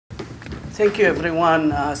Thank you,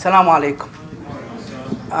 everyone. Assalamu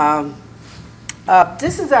alaikum.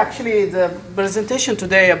 This is actually the presentation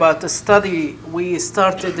today about a study we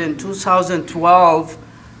started in 2012,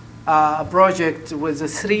 a project with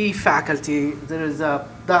 3 faculty. There is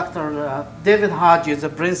Dr. David Hodge is a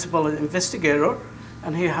principal investigator,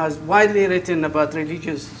 and he has widely written about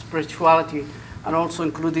religious spirituality and also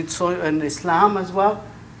included in Islam as well.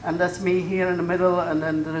 And that's me here in the middle, and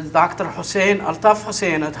then there is Dr. Altaf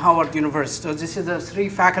Hussein at Howard University. So this is the 3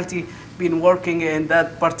 faculty been working in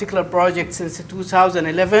that particular project since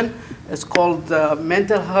 2011. It's called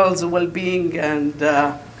Mental Health, Well-Being, and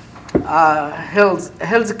Health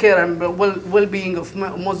Care and Well-Being of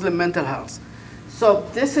Muslim Mental Health. So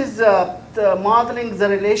this is the modeling the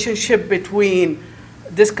relationship between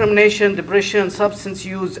discrimination, depression, substance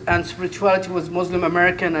use, and spirituality with Muslim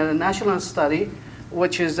American, and a national study,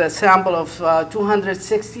 which is a sample of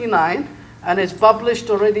 269, and it's published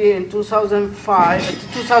already in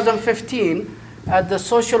 2015 at the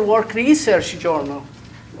Social Work Research Journal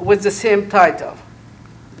with the same title.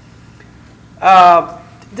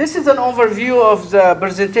 This is an overview of the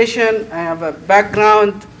presentation. I have a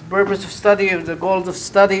background, purpose of study, the goals of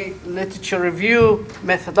study, literature review,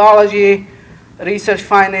 methodology, research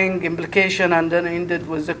finding, implication, and then ended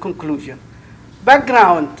with the conclusion.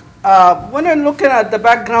 Background. When I'm looking at the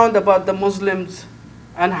background about the Muslims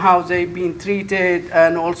and how they've been treated,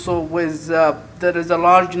 and also with there is a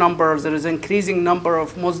large number, there is an increasing number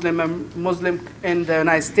of Muslim in the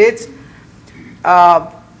United States.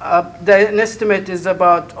 The estimate is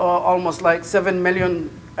about almost like 7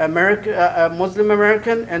 million Muslim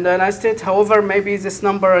American in the United States. However, maybe this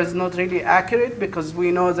number is not really accurate, because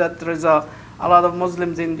we know that there is a lot of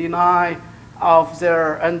Muslims in deny of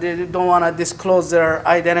their, and they don't want to disclose their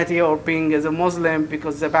identity or being as a Muslim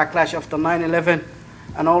because the backlash after 9/11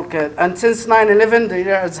 and all that. And since 9/11,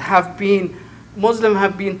 there have been, Muslims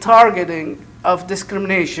have been targeting of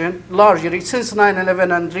discrimination largely since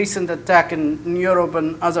 9/11 and recent attack in Europe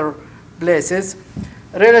and other places.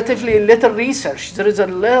 Relatively little research. There is a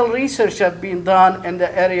little research that has been done in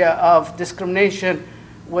the area of discrimination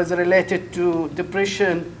was related to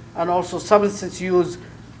depression and also substance use,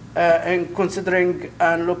 and considering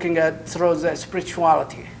and looking at through the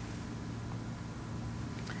spirituality.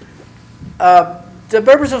 The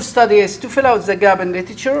purpose of study is to fill out the gap in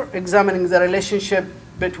literature, examining the relationship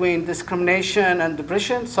between discrimination and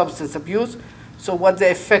depression, substance abuse. So what the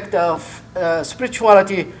effect of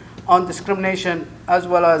spirituality on discrimination as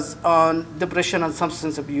well as on depression and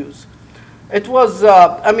substance abuse. It was,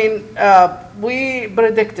 we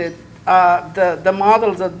predicted the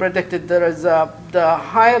models that predicted there is the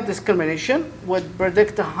higher discrimination would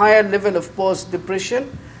predict a higher level of both depression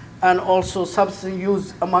and also substance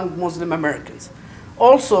use among Muslim Americans.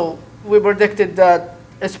 Also, we predicted that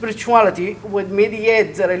spirituality would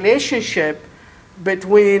mediate the relationship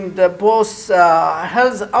between the both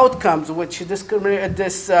health outcomes, which discriminate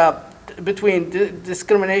between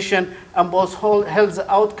discrimination and both health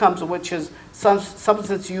outcomes, which is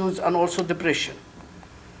substance use and also depression.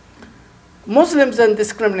 Muslims and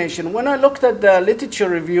discrimination. When I looked at the literature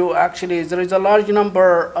review, actually, there is a large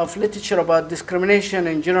number of literature about discrimination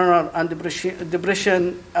in general and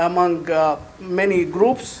depression among many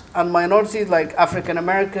groups and minorities like African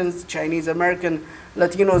Americans, Chinese American,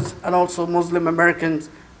 Latinos, and also Muslim Americans,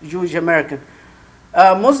 Jewish American.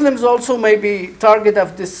 Muslims also may be target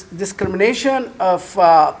of this discrimination of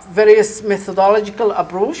various methodological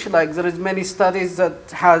approach, like there is many studies that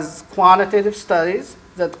has quantitative studies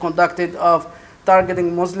that conducted of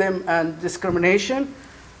targeting Muslim and discrimination.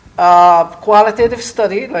 Qualitative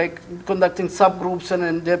study, like conducting subgroups and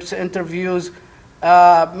in-depth interviews.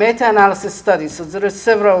 Meta-analysis studies. So there are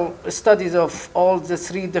several studies of all the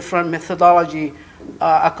 3 different methodology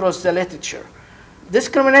across the literature.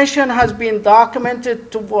 Discrimination has been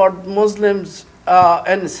documented toward Muslims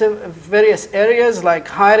in various areas like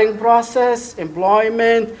hiring process,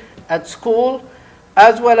 employment, at school,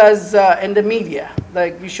 as well as in the media.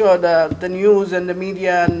 Like we showed the news and the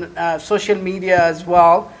media and social media as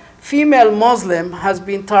well. Female Muslim has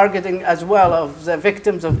been targeting as well of the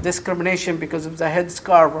victims of discrimination because of the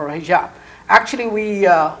headscarf or hijab. Actually, we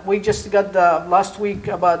just got last week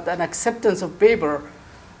about an acceptance of paper.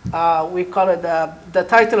 We call it, the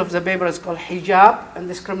title of the paper is called Hijab and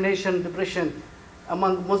Discrimination and Depression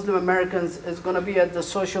Among Muslim Americans. Is going to be at the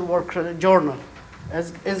Social Work Journal.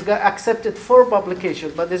 It's got accepted for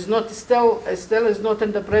publication, but it's not still is not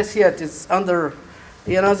in the press yet. It's under,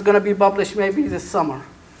 it's going to be published maybe this summer.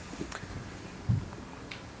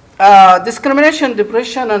 Discrimination,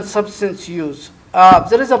 depression, and substance use.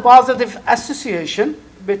 There is a positive association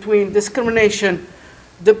between discrimination,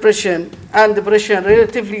 depression and depression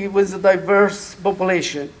relatively with a diverse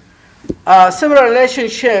population. Similar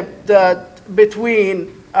relationship that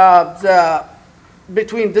between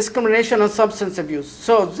discrimination and substance abuse.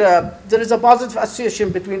 So there is a positive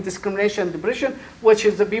association between discrimination and depression, which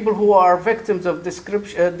is the people who are victims of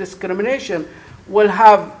discrimination will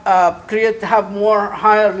have more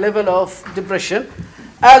higher level of depression,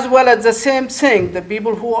 as well as the same thing, the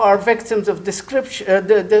people who are victims of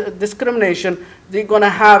discrimination, they're going to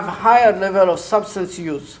have higher level of substance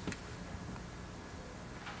use.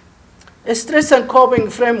 Stress and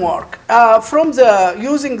coping framework. From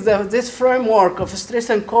using this framework of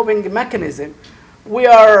stress and coping mechanism, we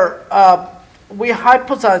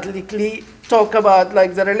hypothetically talk about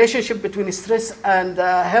like the relationship between stress and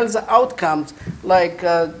health outcomes, like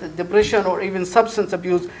depression or even substance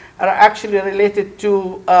abuse, are actually related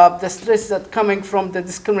to the stress that coming from the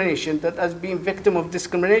discrimination, that as being victim of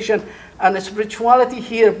discrimination, and spirituality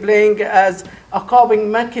here playing as a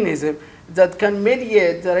coping mechanism that can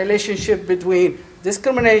mediate the relationship between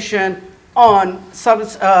discrimination on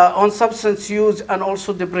substance use and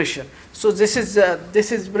also depression. So this is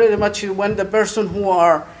pretty much when the person who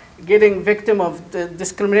are getting victim of the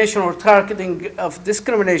discrimination or targeting of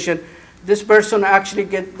discrimination, this person actually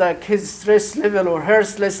get like his stress level or her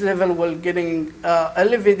stress level will getting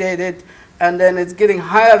elevated, and then it's getting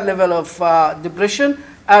higher level of depression,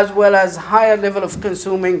 as well as higher level of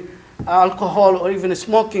consuming alcohol or even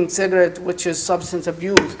smoking cigarette, which is substance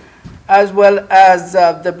abuse, as well as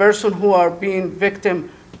the person who are being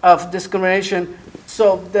victim of discrimination.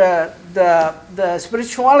 So the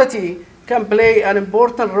spirituality can play an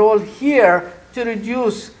important role here to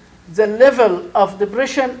reduce the level of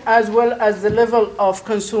depression as well as the level of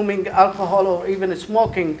consuming alcohol or even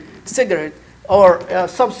smoking cigarette or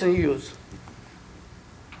substance use.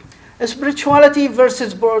 Spirituality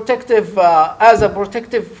versus protective as a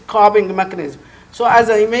protective coping mechanism. So as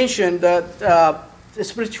I mentioned, that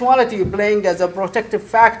spirituality playing as a protective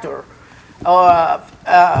factor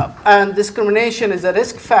and discrimination is a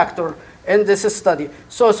risk factor in this study.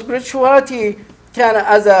 So spirituality can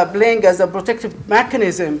playing as a protective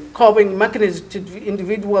mechanism, coping mechanism to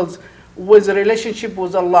individuals with a relationship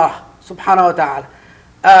with Allah subhanahu wa ta'ala.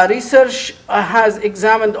 Research has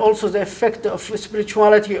examined also the effect of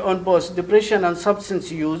spirituality on both depression and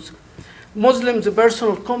substance use. Muslims'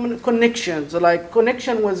 personal connections, like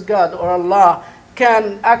connection with God or Allah,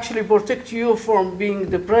 can actually protect you from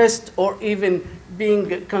being depressed or even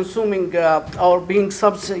being consuming or being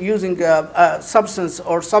using substance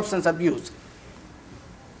or substance abuse.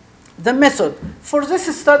 The method. For this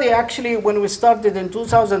study, actually, when we started in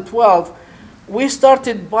 2012, we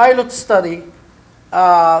started pilot study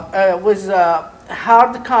with a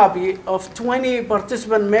hard copy of 20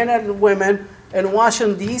 participant men and women in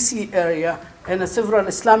Washington, D.C. area in several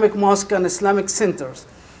Islamic mosques and Islamic centers.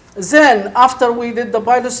 Then, after we did the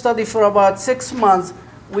pilot study for about 6 months,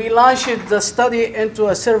 we launched the study into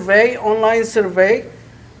a survey, online survey,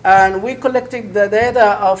 and we collected the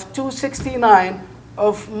data of 269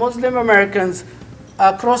 of Muslim Americans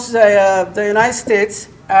across the United States,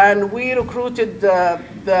 and we recruited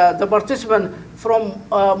the participant from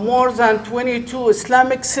more than 22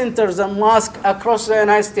 Islamic centers and mosques across the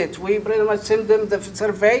United States. We pretty much sent them the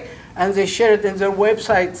survey, and they shared it in their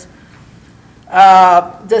websites.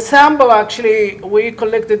 The sample, actually, we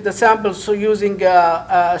collected the samples so using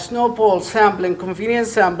a snowball sampling,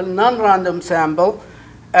 convenience sample, non-random sample,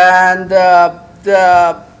 and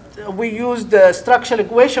we used the structural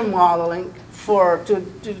equation modeling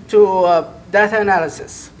to data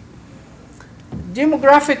analysis.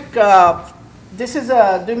 Demographic, this is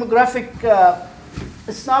a demographic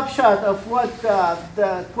snapshot of what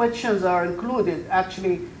the questions are included.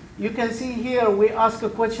 Actually, you can see here we ask a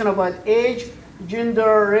question about age,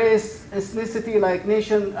 gender, race, ethnicity, like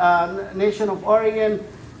nation of origin,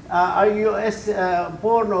 are you US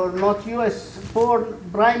born or not US born,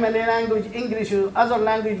 primary language, English, other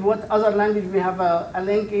language, what other language, we have a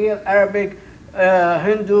link here, Arabic,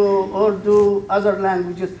 Hindu, Urdu, other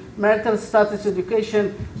languages, marital status,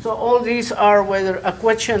 education. So all these are whether a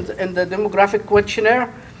question in the demographic questionnaire.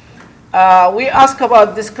 We ask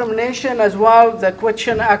about discrimination as well. The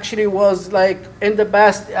question actually was like, in the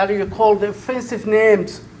past, are you called offensive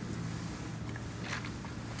names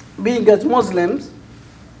being as Muslims?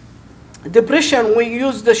 Depression, we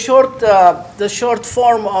use the short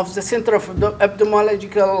form of the Center of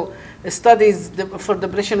Epidemiological Studies for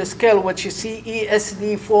Depression Scale, which is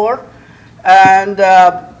CESD4. And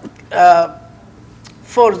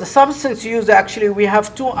for the substance use, actually, we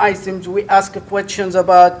have 2 items. We ask questions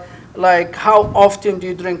about, like, how often do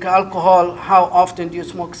you drink alcohol? How often do you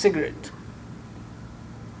smoke cigarette?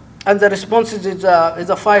 And the responses is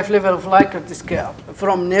a 5-level of Likert scale,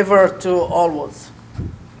 from never to always.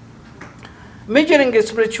 Measuring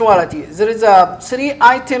spirituality. There is 3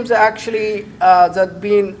 items actually that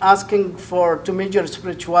been asking for to measure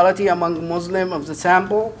spirituality among Muslim of the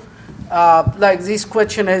sample. Like this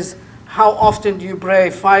question is, how often do you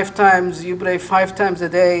pray? 5 times. You pray 5 times a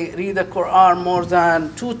day. Read the Quran more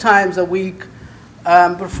than 2 times a week.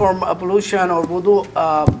 Perform ablution or wudu.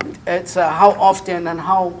 It's how often and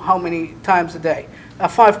how many times a day. A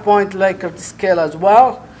 5-point Likert scale as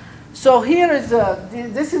well. So here is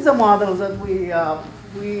this is a model that we are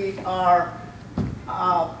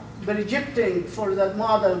projecting for that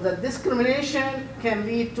model, that discrimination can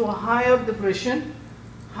lead to higher depression,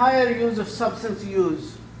 higher use of substance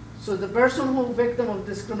use. So the person who is victim of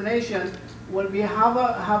discrimination will have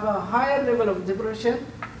a higher level of depression,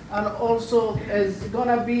 and also is going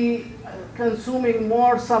to be consuming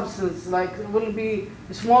more substance, like will be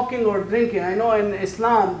smoking or drinking. I know in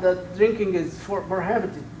Islam that drinking is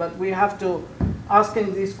prohibited, but we have to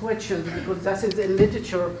asking these questions because that is in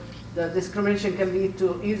literature that discrimination can lead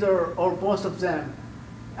to either or both of them.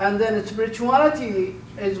 And then spirituality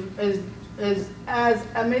is as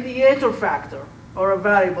a mediator factor or a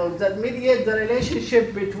variable that mediates the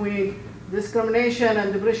relationship between discrimination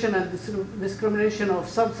and depression and discrimination of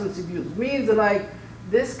substance abuse. Means like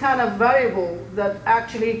this kind of variable that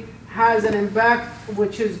actually has an impact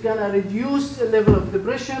which is going to reduce the level of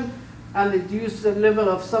depression and reduce the level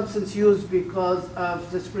of substance use because of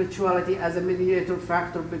the spirituality as a mediator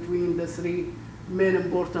factor between the 3 main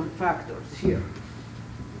important factors here.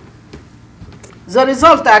 The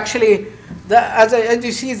result actually, as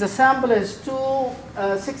you see, the sample is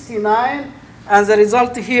 269, and the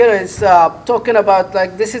result here is talking about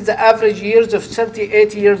like this is the average years of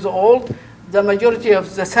 38 years old. The majority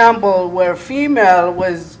of the sample were female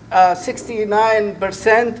with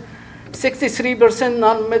 69%, 63%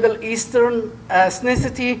 non-Middle Eastern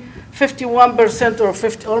ethnicity, 51% or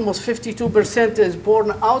almost 52% is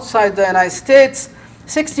born outside the United States,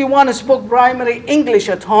 61 spoke primary English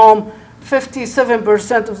at home,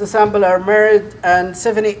 57% of the sample are married, and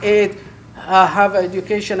 78 have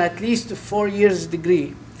education at least 4 years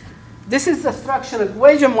degree. This is the structural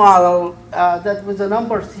equation model that with the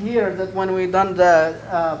numbers here that when we done the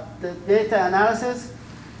data analysis.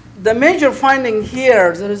 The major finding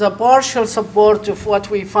here, there is a partial support of what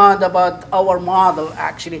we found about our model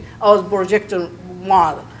actually, our projected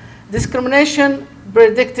model. Discrimination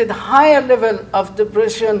predicted higher level of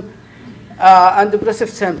depression and depressive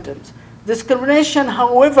symptoms. Discrimination,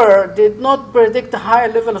 however, did not predict a higher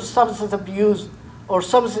level of substance abuse or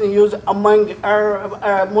substance use among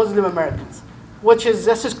our Muslim Americans, which is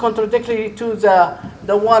this is contradictory to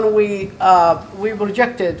the one we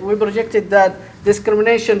projected. We projected that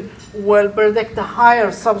discrimination will predict a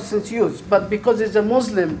higher substance use, but because it's a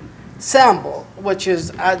Muslim sample, which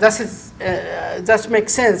is that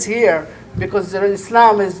makes sense here because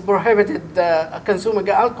Islam is prohibited consuming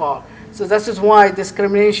alcohol. So this is why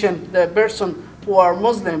discrimination, the person who are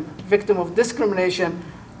Muslim, victim of discrimination,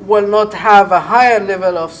 will not have a higher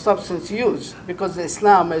level of substance use because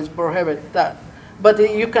Islam is prohibit that. But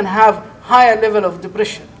you can have higher level of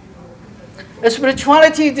depression.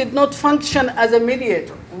 Spirituality did not function as a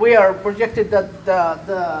mediator. We are projected that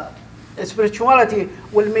the spirituality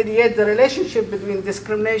will mediate the relationship between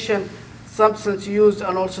discrimination, substance use,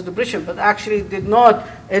 and also depression, but actually did not.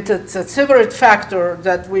 It's a separate factor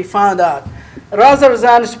that we found out. Rather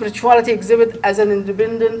than spirituality exhibit as an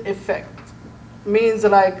independent effect. Means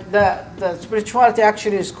like the spirituality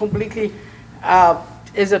actually is completely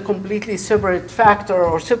is a completely separate factor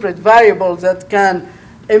or separate variable that can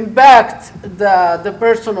impact the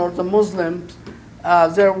person or the Muslims,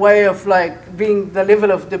 their way of like being the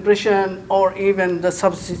level of depression or even the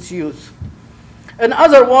substance use. In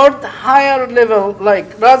other words, higher level,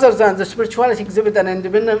 like rather than the spirituality exhibit an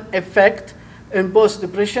independent effect in both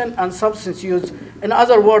depression and substance use. In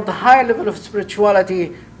other words, the higher level of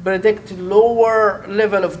spirituality predict lower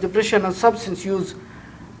level of depression and substance use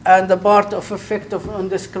and the part of effect on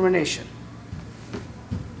discrimination.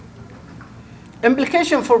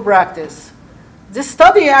 Implication for practice. This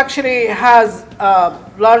study actually has a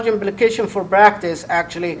large implication for practice,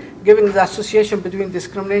 actually, given the association between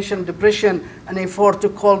discrimination, depression, and effort to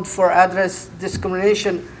call for address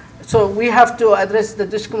discrimination. So we have to address the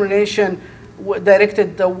discrimination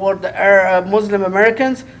directed toward the Muslim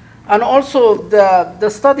Americans. And also the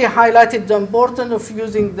study highlighted the importance of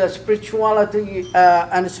using the spirituality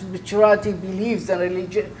and spirituality beliefs and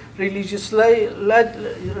religious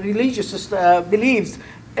beliefs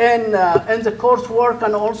in the coursework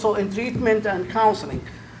and also in treatment and counseling.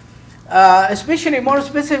 Especially more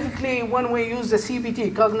specifically when we use the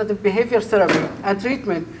CBT, cognitive behavior therapy, and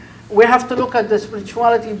treatment, we have to look at the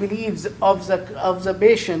spirituality beliefs of the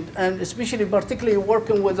patient, and especially particularly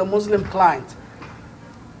working with a Muslim client.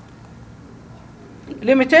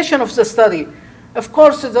 Limitation of the study. Of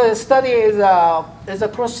course, the study is a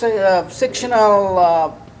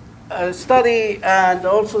cross-sectional study, and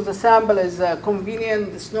also the sample is a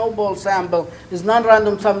convenient snowball sample, is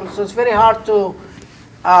non-random sample, so it's very hard to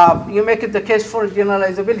you make it the case for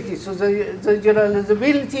generalizability. So the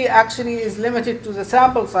generalizability actually is limited to the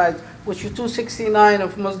sample size, which is 269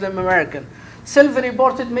 of Muslim American.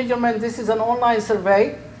 Self-reported measurement, this is an online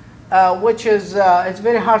survey, which is, it's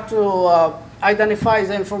very hard to identify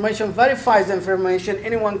the information, verify the information.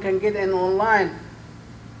 Anyone can get in online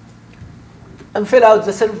and fill out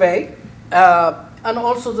the survey. And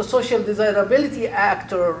also the social desirability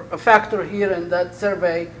factor here in that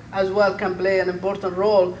survey as well can play an important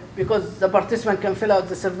role, because the participant can fill out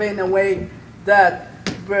the survey in a way that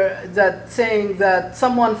saying that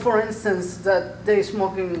someone, for instance, that they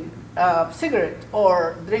smoking cigarette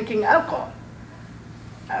or drinking alcohol.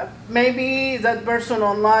 Maybe that person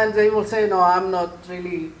online, they will say, no, I'm not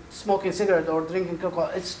really smoking cigarette or drinking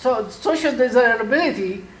alcohol. It's social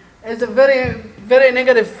desirability is a very, very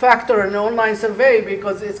negative factor in an online survey,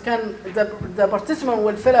 because the participant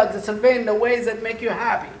will fill out the survey in the ways that make you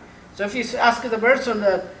happy. So if you ask the person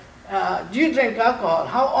that, do you drink alcohol,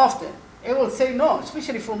 how often? It will say no,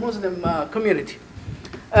 especially for Muslim community.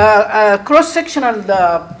 Cross-sectional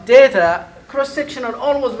data, cross-sectional,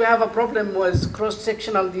 always we have a problem with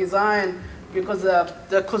cross-sectional design, because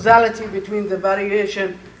the causality between the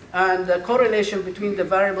variation and the correlation between the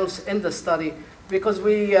variables in the study, because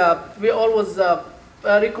we always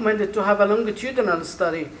recommended to have a longitudinal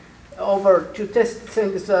study to test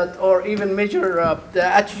things that, or even measure the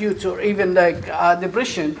attitudes, or even like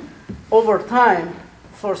depression over time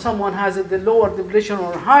for someone has the lower depression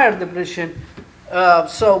or higher depression.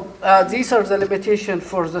 So these are the limitations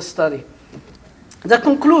for the study. The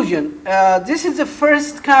conclusion, this is the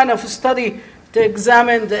first kind of study to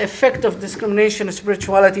examine the effect of discrimination and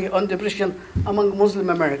spirituality on depression among Muslim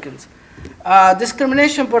Americans.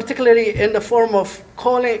 Discrimination, particularly in the form of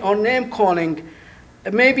calling or name calling,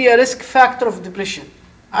 may be a risk factor of depression.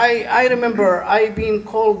 I remember I've been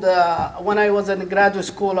called, when I was in graduate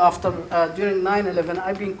school during 9/11,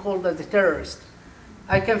 I've been called as a terrorist.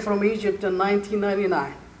 I came from Egypt in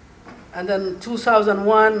 1999. And then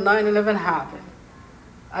 2001, 9/11 happened.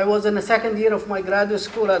 I was in the second year of my graduate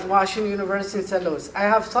school at Washington University in St. Louis. I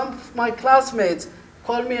have some of my classmates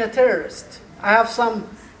call me a terrorist.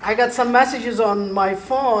 I got some messages on my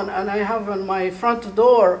phone, and I have on my front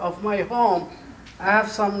door of my home, I have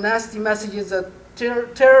some nasty messages that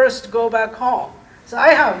terrorists go back home. So I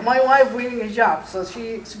have my wife wearing hijab, so she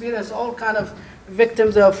experienced all kind of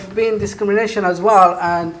victims of being discrimination as well,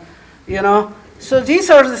 and you know. So these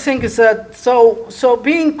are the things that, so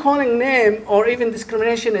being calling name or even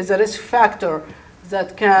discrimination is a risk factor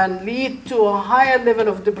that can lead to a higher level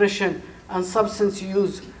of depression and substance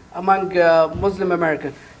use among Muslim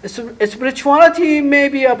Americans. Spirituality may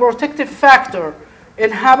be a protective factor in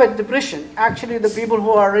habit depression. Actually, the people who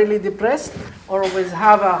are really depressed or always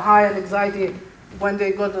have a high anxiety when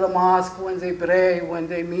they go to the mosque, when they pray, when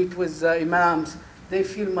they meet with imams, they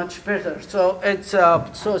feel much better. So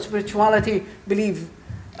so spirituality belief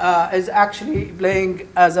is actually playing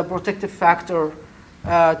as a protective factor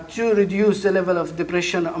to reduce the level of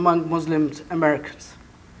depression among Muslim Americans.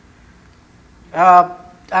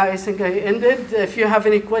 I think I ended. If you have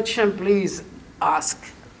any question, please ask.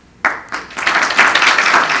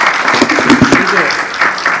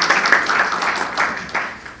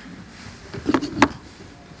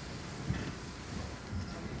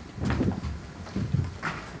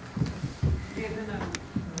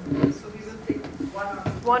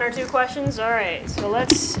 One or two questions? All right, so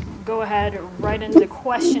let's go ahead right into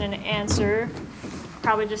question and answer.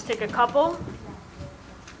 Probably just take a couple.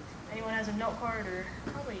 Anyone has a note card or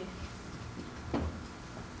probably?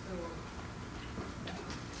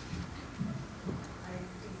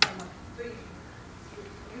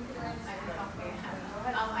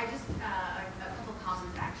 I just, a couple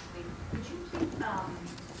comments actually. Could you please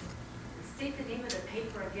state the name of the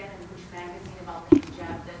paper again and which magazine about the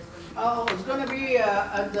hijab that's going to be? Oh, it's going to be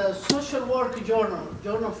at the Social Work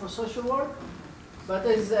Journal for Social Work, but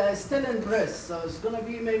it's still in press, so it's going to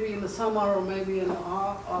be maybe in the summer or maybe in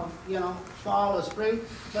fall or spring.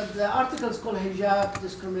 But the article is called Hijab,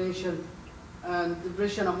 Discrimination and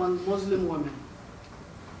Depression Among Muslim Women.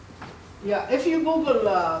 Yeah, if you Google,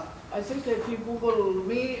 I think if you Google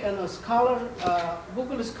me and a scholar,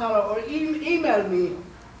 Google Scholar, or email me,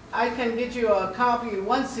 I can get you a copy.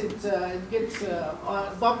 Once it gets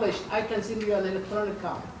published, I can send you an electronic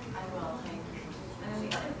copy. I will, thank you. And then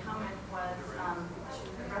the other comment was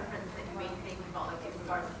the reference that you made thinking about, like, in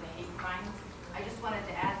regards to the hate crimes. I just wanted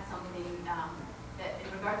to add something that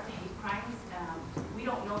in regards to hate crimes, we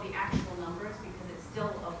don't know the actual numbers because it's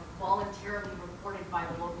still voluntarily reported by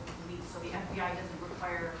the local police. So the FBI doesn't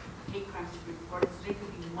require hate crimes to be reported, so they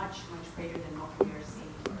could be much, much greater than what we are seeing.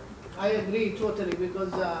 I agree totally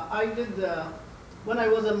because I did, when I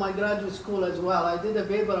was in my graduate school as well, I did a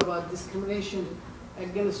paper about discrimination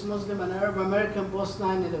against Muslim and Arab American post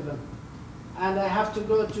 9/11. And I have to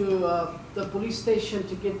go to the police station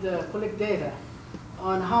to get collect data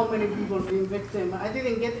on how many people being victim. I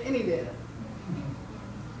didn't get any data.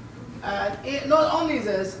 Not only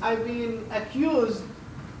this, I've been accused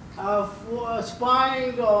of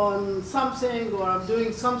spying on something or of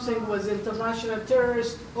doing something with international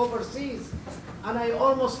terrorists overseas. And I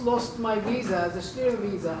almost lost my visa, the student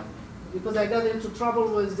visa, because I got into trouble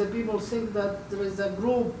with the people think that there is a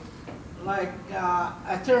group, like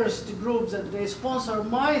a terrorist group, that they sponsor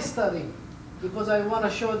my study because I want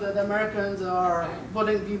to show that Americans are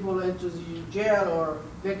putting people into the jail or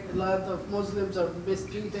a lot of Muslims are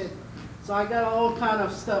mistreated. So I got all kind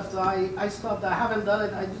of stuff. So I stopped. I haven't done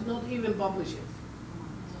it. I did not even publish it.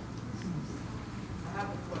 I have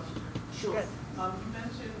a question. Sure. You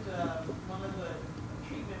mentioned one of the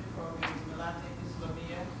treatment programs, Melate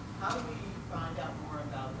Islamia. How do we find out more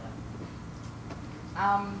about that?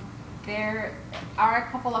 There are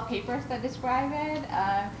a couple of papers that describe it.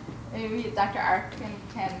 Maybe Dr. Arkin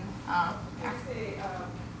can. There's a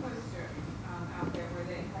poster out there where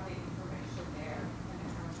they have the information there.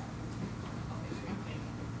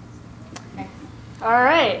 All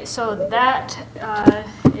right, so that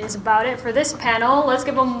is about it for this panel. Let's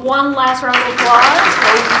give them one last round of applause.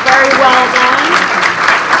 That was very well done.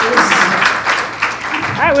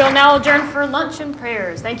 All right, we'll now adjourn for lunch and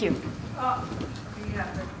prayers. Thank you. You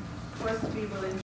have to, for us to be willing